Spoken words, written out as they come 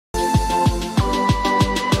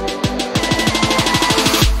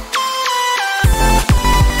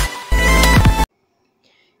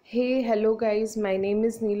hello guys, my name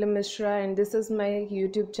is Neelam Mishra and this is my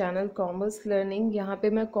YouTube channel Commerce Learning। यहाँ पे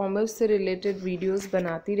मैं commerce से related videos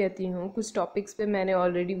बनाती रहती हूँ। कुछ टॉपिक्स पे मैंने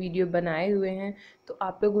ऑलरेडी वीडियो बनाए हुए हैं, तो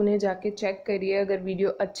आप लोग उन्हें जाके चेक करिए। अगर वीडियो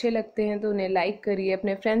अच्छे लगते हैं तो उन्हें लाइक करिए,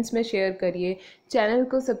 अपने फ्रेंड्स में शेयर करिए, चैनल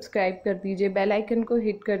को सब्सक्राइब कर दीजिए, बेल आइकन को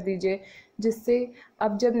हिट कर दीजिए, जिससे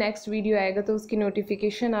अब जब नेक्स्ट वीडियो आएगा तो उसकी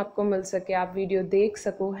नोटिफिकेशन आपको मिल सके, आप वीडियो देख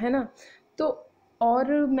सको, है ना। तो और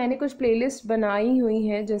मैंने कुछ प्लेलिस्ट बनाई हुई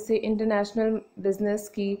हैं, जैसे इंटरनेशनल बिज़नेस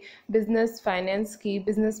की, बिज़नेस फाइनेंस की,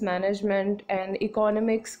 बिज़नेस मैनेजमेंट एंड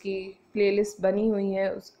इकोनॉमिक्स की प्लेलिस्ट बनी हुई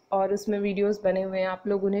है और उसमें वीडियोस बने हुए हैं। आप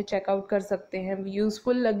लोग उन्हें चेकआउट कर सकते हैं।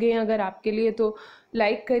 यूज़फुल लगे अगर आपके लिए तो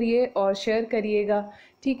लाइक करिए और शेयर करिएगा,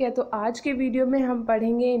 ठीक है। तो आज के वीडियो में हम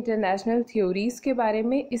पढ़ेंगे इंटरनेशनल थ्योरीज़ के बारे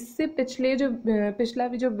में। इससे पिछला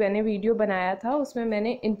भी जो मैंने वीडियो बनाया था उसमें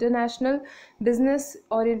मैंने इंटरनेशनल बिज़नेस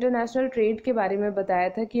और इंटरनेशनल ट्रेड के बारे में बताया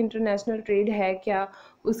था कि इंटरनेशनल ट्रेड है क्या,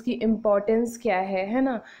 उसकी इम्पोर्टेंस क्या है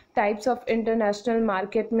ना। टाइप्स ऑफ इंटरनेशनल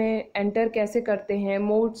मार्केट में एंटर कैसे करते हैं,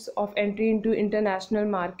 modes of entry into international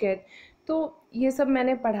market, तो ये सब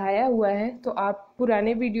मैंने पढ़ाया हुआ है। तो आप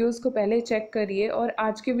पुराने वीडियोस को पहले चेक करिए। और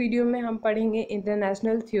आज के वीडियो में हम पढ़ेंगे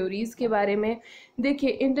इंटरनेशनल थ्योरीज़ के बारे में। देखिए,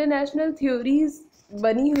 इंटरनेशनल थ्योरीज़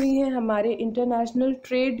बनी हुई हैं हमारे इंटरनेशनल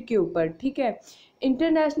ट्रेड के ऊपर, ठीक है।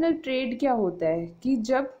 इंटरनेशनल ट्रेड क्या होता है कि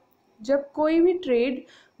जब कोई भी ट्रेड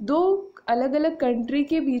दो अलग अलग कंट्री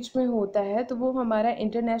के बीच में होता है तो वो हमारा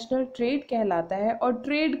इंटरनेशनल ट्रेड कहलाता है। और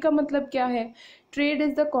ट्रेड का मतलब क्या है? Trade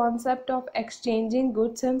is the concept of exchanging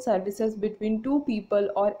goods and services between two people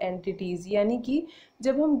और एंटिटीज़। यानी कि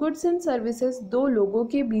जब हम गुड्स एंड सर्विसेज दो लोगों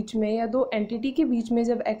के बीच में या दो एंटिटी के बीच में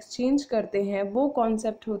जब एक्सचेंज करते हैं, वो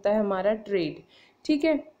कॉन्सेप्ट होता है हमारा ट्रेड, ठीक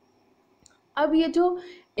है। अब ये जो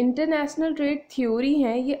इंटरनेशनल ट्रेड थ्योरी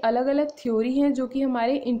हैं, ये अलग अलग थ्योरी हैं जो कि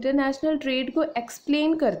हमारे इंटरनेशनल ट्रेड को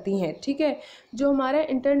एक्सप्लेन करती हैं, ठीक है। जो हमारा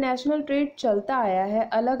इंटरनेशनल ट्रेड चलता आया है,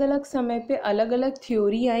 अलग अलग समय पे अलग अलग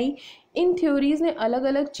थ्योरी आई। इन थ्योरीज़ ने अलग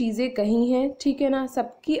अलग चीज़ें कही हैं, ठीक है ना।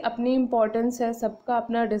 सबकी अपनी इम्पोर्टेंस है, सबका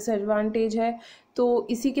अपना डिसएडवांटेज है, तो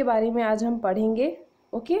इसी के बारे में आज हम पढ़ेंगे,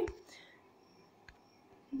 ओके।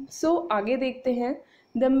 सो आगे देखते हैं।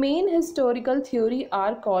 The main historical theory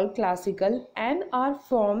are called classical and are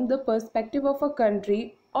from the perspective of a country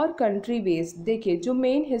और country based। देखिए, जो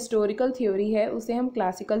मेन हिस्टोरिकल थ्योरी है उसे हम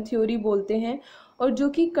क्लासिकल थ्योरी बोलते हैं, और जो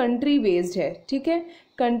कि कंट्री बेस्ड है, ठीक है,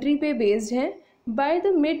 कंट्री पे बेस्ड है। By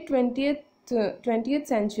the mid 20th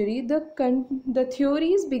century the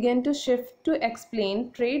theories began to shift to explain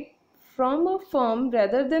trade from a firm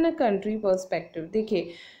rather than a country perspective।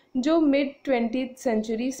 देखिए, जो मिड 20th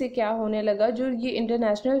सेंचुरी से क्या होने लगा, जो ये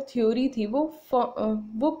इंटरनेशनल थ्योरी थी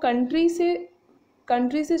वो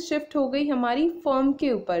कंट्री से शिफ्ट हो गई हमारी फर्म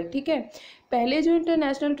के ऊपर, ठीक है। पहले जो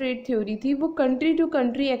इंटरनेशनल ट्रेड थ्योरी थी वो कंट्री टू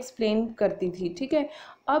कंट्री एक्सप्लेन करती थी, ठीक है।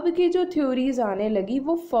 अब की जो थ्योरीज आने लगी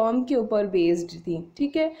वो फर्म के ऊपर बेस्ड थी,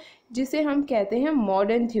 ठीक है, जिसे हम कहते हैं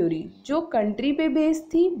मॉडर्न थ्योरी। जो कंट्री पे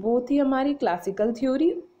बेस्ड थी वो थी हमारी क्लासिकल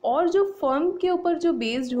थ्योरी, और जो फर्म के ऊपर जो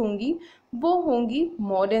बेस्ड होंगी वो होंगी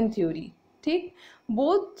मॉडर्न थ्योरी, ठीक।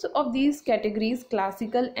 Both of these categories,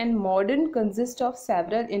 classical and modern, consist of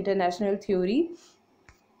several international theory.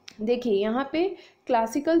 देखिए, यहाँ पे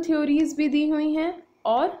क्लासिकल थ्योरीज भी दी हुई हैं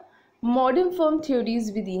और मॉडर्न फर्म थ्योरीज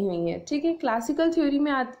भी दी हुई हैं, ठीक है। क्लासिकल थ्योरी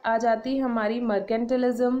में आ जाती है हमारी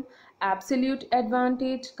mercantilism, absolute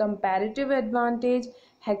advantage, comparative advantage,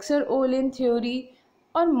 Heckscher Olin theory.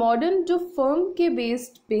 और मॉडर्न जो फर्म के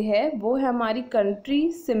बेस्ड पे है वो है हमारी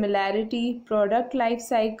country similarity, product life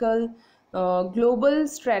cycle, global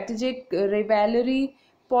strategic रिवैलरी,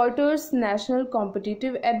 पॉर्टर्स national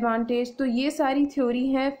competitive advantage. तो ये सारी थ्योरी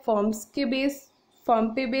हैं फर्म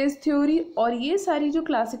पे बेस्ड थ्योरी, और ये सारी जो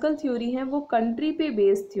क्लासिकल थ्योरी हैं वो कंट्री पे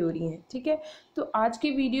बेस्ड थ्योरी हैं, ठीक है। तो आज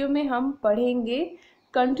के वीडियो में हम पढ़ेंगे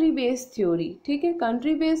कंट्री बेस्ड थ्योरी, ठीक है।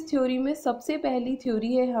 कंट्री बेस्ड थ्योरी में सबसे पहली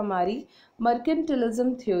थ्योरी है हमारी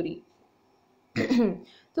मर्केंटिलिज्म थ्योरी।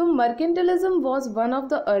 तो mercantilism was one of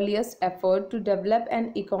the earliest effort to develop an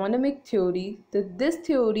economic theory. This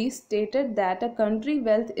theory stated that a country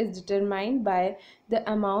wealth is determined by the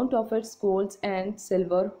amount of its golds and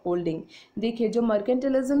silver holding। देखिए, जो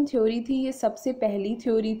mercantilism theory थी ये सबसे पहली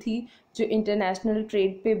theory थी जो international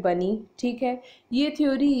trade पे बनी, ठीक है। ये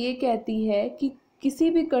थ्योरी ये कहती है कि किसी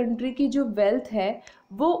भी कंट्री की जो वेल्थ है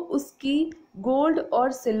वो उसकी गोल्ड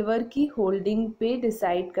और सिल्वर की होल्डिंग पे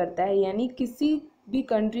डिसाइड करता है। यानी किसी भी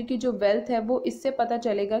कंट्री की जो वेल्थ है वो इससे पता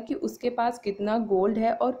चलेगा कि उसके पास कितना गोल्ड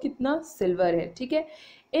है और कितना सिल्वर है, ठीक है।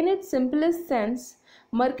 In its simplest sense,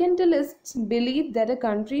 mercantilists believe that a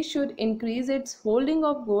country should increase its holding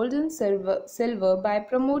of gold and silver by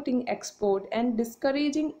promoting export and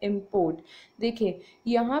discouraging import। देखिए,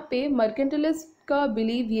 यहाँ पे mercantilist का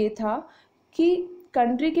बिलीव ये था कि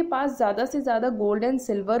कंट्री के पास ज़्यादा से ज़्यादा गोल्ड एंड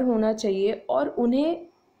सिल्वर होना चाहिए और उन्हें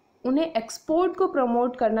उन्हें एक्सपोर्ट को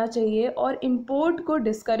प्रमोट करना चाहिए और इंपोर्ट को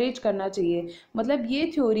डिस्करेज करना चाहिए। मतलब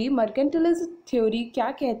ये थ्योरी, मर्केंटिलिज्म थ्योरी क्या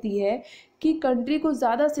कहती है कि कंट्री को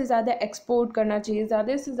ज़्यादा से ज़्यादा एक्सपोर्ट करना चाहिए,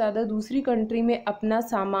 ज़्यादा से ज़्यादा दूसरी कंट्री में अपना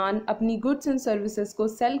सामान, अपनी गुड्स एंड सर्विसेज को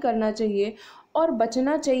सेल करना चाहिए और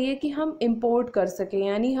बचना चाहिए कि हम इंपोर्ट कर सकें,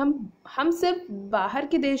 यानी हम सिर्फ बाहर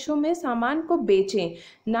के देशों में सामान को बेचें,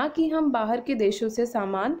 ना कि हम बाहर के देशों से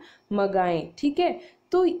सामान मंगाएं। ठीक है,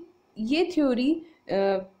 तो ये थ्योरी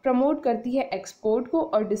प्रमोट करती है एक्सपोर्ट को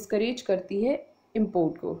और डिस्करेज करती है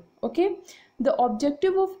इंपोर्ट को। Okay, the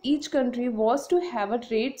objective of each country was to have a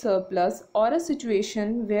trade surplus और a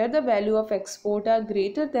situation where the value of export are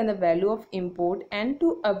greater than the value of import and to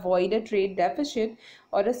avoid a trade deficit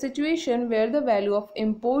और a situation where the value of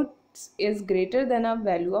import is greater than a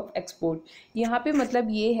value of export. यहाँ पे मतलब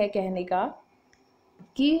ये है कहने का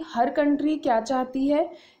कि हर country क्या चाहती है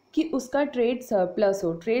कि उसका ट्रेड सरप्लस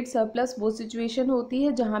हो। ट्रेड सरप्लस वो सिचुएशन होती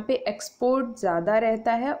है जहाँ पे एक्सपोर्ट ज़्यादा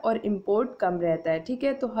रहता है और इंपोर्ट कम रहता है। ठीक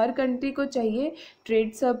है, तो हर कंट्री को चाहिए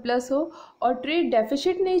ट्रेड सरप्लस हो और ट्रेड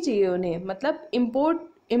डेफिसिट नहीं चाहिए उन्हें, मतलब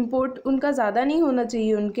इंपोर्ट उनका ज़्यादा नहीं होना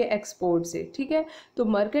चाहिए उनके एक्सपोर्ट से। ठीक है, तो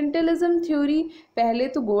मर्केंटिलिज्म थ्योरी पहले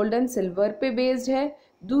तो गोल्ड एंड सिल्वर पे बेस्ड है,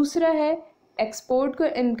 दूसरा है एक्सपोर्ट को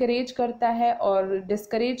इनकरेज करता है और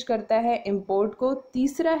डिस्करेज करता है इंपोर्ट को,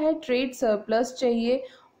 तीसरा है ट्रेड सरप्लस चाहिए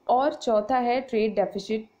और चौथा है ट्रेड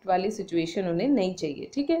डेफिसिट वाली सिचुएशन उन्हें नहीं चाहिए।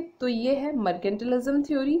 ठीक है, तो ये है मर्केंटिलिज्म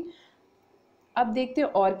थ्योरी। अब देखते हैं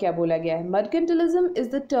और क्या बोला गया है। Mercantilism is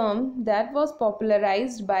the term that was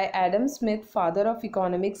popularised bye Adam Smith, father of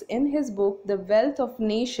economics, in his book the wealth of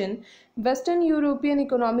nation. Western European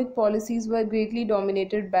economic policies were greatly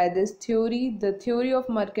dominated by this theory. The theory of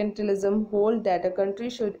mercantilism hold that a country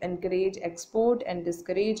should encourage export and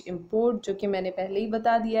discourage import, जो कि मैंने पहले ही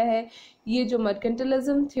बता दिया है। ये जो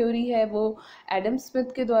mercantilism theory है वो एडम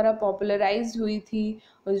स्मिथ के द्वारा पॉपुलराइज्ड हुई थी,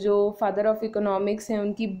 जो फादर ऑफ इकोनॉमिक्स हैं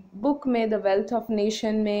उनकी बुक में द वेल्थ ऑफ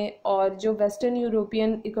नेशन में, और जो वेस्टर्न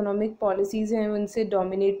यूरोपियन इकोनॉमिक पॉलिसीज़ हैं उनसे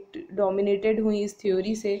डोमिनेटेड हुई इस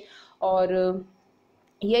थ्योरी से। और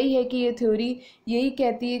यही है कि ये थ्योरी यही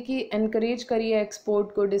कहती है कि एनकरेज करिए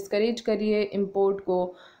एक्सपोर्ट को, डिस्करेज करिए इंपोर्ट को।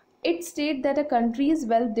 It state that a countries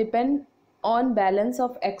wealth depend on balance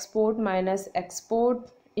of export minus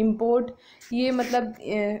export import. ये मतलब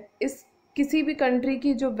इस किसी भी कंट्री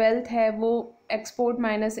की जो वेल्थ है वो एक्सपोर्ट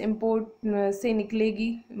माइनस इंपोर्ट से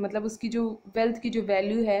निकलेगी, मतलब उसकी जो वेल्थ की जो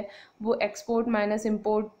वैल्यू है वो एक्सपोर्ट माइनस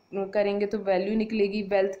इंपोर्ट करेंगे तो वैल्यू निकलेगी,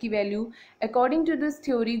 वेल्थ की value. According to this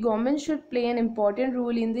theory, government should play an important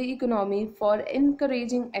role in the economy for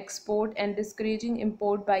encouraging export and discouraging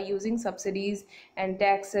import by using subsidies and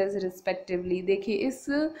taxes respectively। देखिए, इस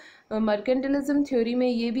mercantilism theory में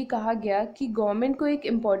ये भी कहा गया कि गवर्नमेंट को एक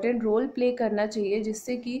इम्पॉर्टेंट रोल प्ले करना चाहिए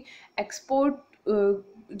जिससे कि एक्सपोर्ट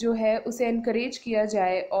जो है उसे इनकरेज किया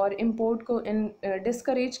जाए और इंपोर्ट को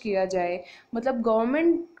डिस्करेज किया जाए। मतलब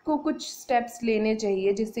गवर्नमेंट को कुछ स्टेप्स लेने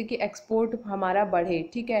चाहिए जिससे कि एक्सपोर्ट हमारा बढ़े।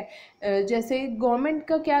 ठीक है, जैसे गवर्नमेंट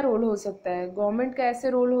का क्या रोल हो सकता है, गवर्नमेंट का ऐसे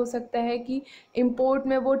रोल हो सकता है कि इंपोर्ट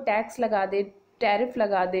में वो टैक्स लगा दे, टैरिफ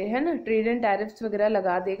लगा दे, है ना, ट्रेड एंड टैरिफ्स वगैरह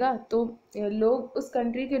लगा देगा, तो लोग, उस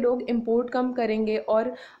कंट्री के लोग इंपोर्ट कम करेंगे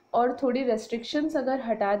और थोड़ी रेस्ट्रिक्शंस अगर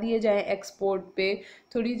हटा दिए जाएं एक्सपोर्ट पे,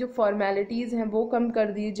 थोड़ी जो फॉर्मेलिटीज़ हैं वो कम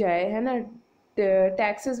कर दी जाए, है ना,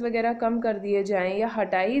 टैक्सेस वगैरह कम कर दिए जाएं या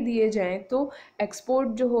हटा ही दिए जाएं, तो एक्सपोर्ट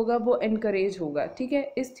जो होगा वो इनकरेज होगा। ठीक है,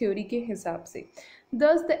 इस थ्योरी के हिसाब से।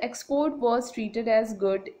 Thus, the export was treated as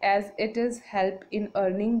good as it is help in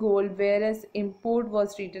earning gold, whereas import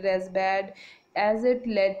was treated as bad as it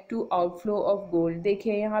led to outflow of gold।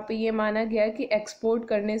 देखिए, यहाँ पे ये माना गया कि एक्सपोर्ट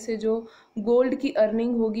करने से जो गोल्ड की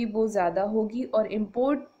अर्निंग होगी वो ज़्यादा होगी, और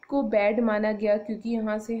इम्पोर्ट को बैड माना गया क्योंकि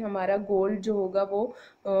यहाँ से हमारा गोल्ड जो होगा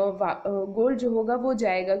वो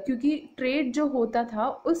जाएगा, क्योंकि ट्रेड जो होता था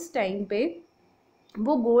उस टाइम पे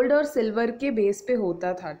वो गोल्ड और सिल्वर के बेस पे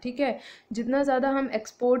होता था। ठीक है, जितना ज़्यादा हम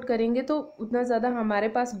एक्सपोर्ट करेंगे तो उतना ज़्यादा हमारे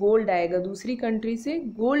पास गोल्ड आएगा, दूसरी कंट्री से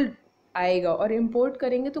गोल्ड आएगा, और इंपोर्ट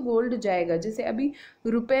करेंगे तो गोल्ड जाएगा। जैसे अभी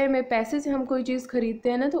रुपए में, पैसे से हम कोई चीज़ खरीदते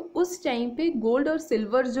हैं ना, तो उस टाइम पे गोल्ड और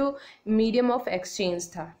सिल्वर जो मीडियम ऑफ एक्सचेंज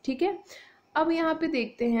था। ठीक है, अब यहाँ पे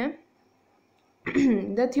देखते हैं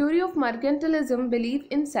the theory of mercantilism believe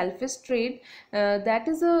in selfish trade, that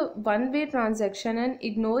is a one-way transaction and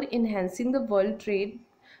ignore enhancing the world trade.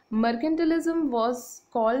 Mercantilism was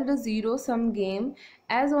called a zero-sum game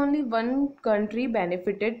as only one country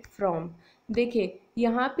benefited from। देखिए,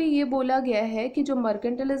 यहाँ पे ये बोला गया है कि जो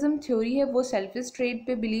mercantilism theory है वो सेल्फिश ट्रेड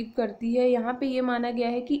पे बिलीव करती है। यहाँ पे ये माना गया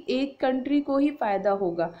है कि एक कंट्री को ही फ़ायदा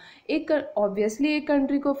होगा, ऑब्वियसली एक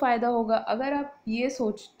कंट्री को फ़ायदा होगा। अगर आप ये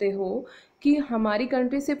सोचते हो कि हमारी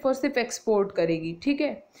कंट्री सिर्फ और सिर्फ एक्सपोर्ट करेगी, ठीक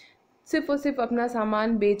है, सिर्फ और सिर्फ अपना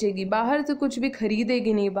सामान बेचेगी, बाहर से कुछ भी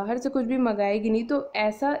खरीदेगी नहीं, बाहर से कुछ भी मंगाएगी नहीं, तो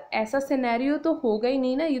ऐसा ऐसा सिनेरियो तो होगा ही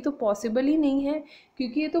नहीं ना, ये तो पॉसिबल ही नहीं है,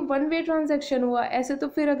 क्योंकि ये तो वन वे ट्रांजैक्शन हुआ। ऐसे तो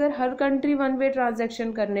फिर अगर हर कंट्री वन वे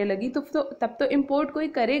ट्रांजैक्शन करने लगी तो तब तो इम्पोर्ट कोई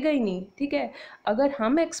करेगा ही नहीं, ठीक है। अगर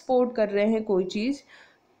हम एक्सपोर्ट कर रहे हैं कोई चीज़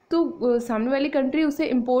तो सामने वाली कंट्री उसे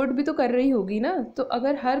इम्पोर्ट भी तो कर रही होगी ना। तो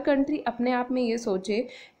अगर हर कंट्री अपने आप में ये सोचे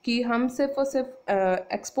कि हम सिर्फ और सिर्फ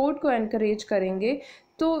एक्सपोर्ट को एनकरेज करेंगे,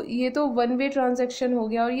 तो ये तो वन वे ट्रांजैक्शन हो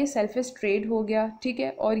गया और ये सेल्फिश ट्रेड हो गया, ठीक है,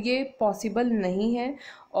 और ये पॉसिबल नहीं है।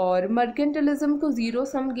 और मर्केंटिलिज्म को ज़ीरो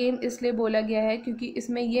सम गेम इसलिए बोला गया है क्योंकि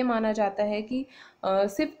इसमें ये माना जाता है कि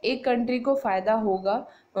सिर्फ एक कंट्री को फ़ायदा होगा,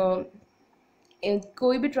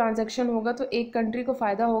 कोई भी ट्रांजैक्शन होगा तो एक कंट्री को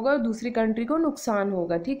फ़ायदा होगा और दूसरी कंट्री को नुकसान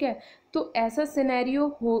होगा, ठीक है। तो ऐसा सिनेरियो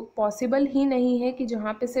हो पॉसिबल ही नहीं है कि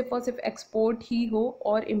जहाँ पे सिर्फ और सिर्फ एक्सपोर्ट ही हो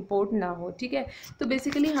और इंपोर्ट ना हो, ठीक है। तो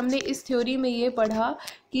बेसिकली हमने इस थ्योरी में ये पढ़ा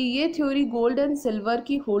कि ये थ्योरी गोल्ड एंड सिल्वर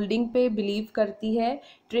की होल्डिंग पे बिलीव करती है।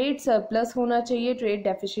 ट्रेड सरप्लस होना चाहिए, ट्रेड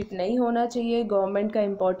डेफिसिट नहीं होना चाहिए, गवर्नमेंट का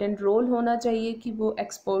इम्पॉर्टेंट रोल होना चाहिए कि वो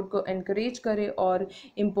एक्सपोर्ट को एनकरेज करे और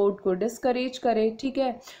इम्पोर्ट को डिस्करेज करे, ठीक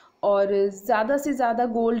है, और ज़्यादा से ज़्यादा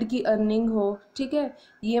गोल्ड की अर्निंग हो, ठीक है,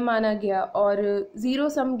 ये माना गया। और ज़ीरो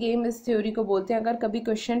सम गेम इस थ्योरी को बोलते हैं। अगर कभी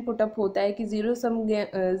क्वेश्चन पुटअप होता है कि ज़ीरो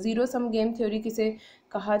सम गेम थ्योरी किसे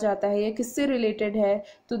कहा जाता है या किससे रिलेटेड है,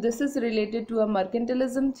 तो this is related to a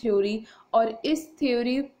mercantilism theory. और इस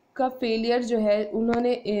थ्योरी का फेलियर जो है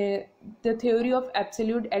उन्होंने the theory of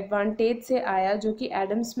absolute advantage से आया, जो कि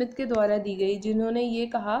एडम स्मिथ के द्वारा दी गई, जिन्होंने ये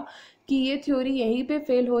कहा कि ये थ्योरी यहीं पे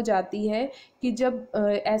फेल हो जाती है कि जब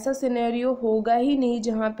ऐसा सिनेरियो होगा ही नहीं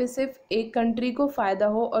जहाँ पे सिर्फ एक कंट्री को फ़ायदा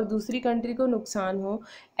हो और दूसरी कंट्री को नुकसान हो।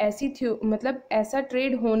 मतलब ऐसा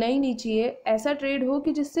ट्रेड होना ही नहीं चाहिए, ऐसा ट्रेड हो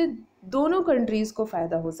कि जिससे दोनों कंट्रीज़ को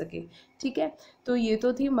फ़ायदा हो सके, ठीक है। तो ये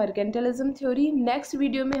तो थी मर्केंटिलिज्म थ्योरी। नेक्स्ट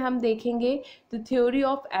वीडियो में हम देखेंगे the theory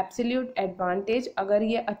of absolute advantage. अगर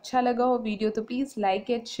ये अच्छा लगा हो वीडियो तो please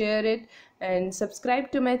like it, share it and subscribe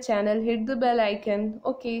to my channel, hit the bell icon.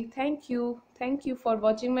 Okay, thank you for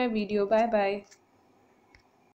watching my video. Bye bye.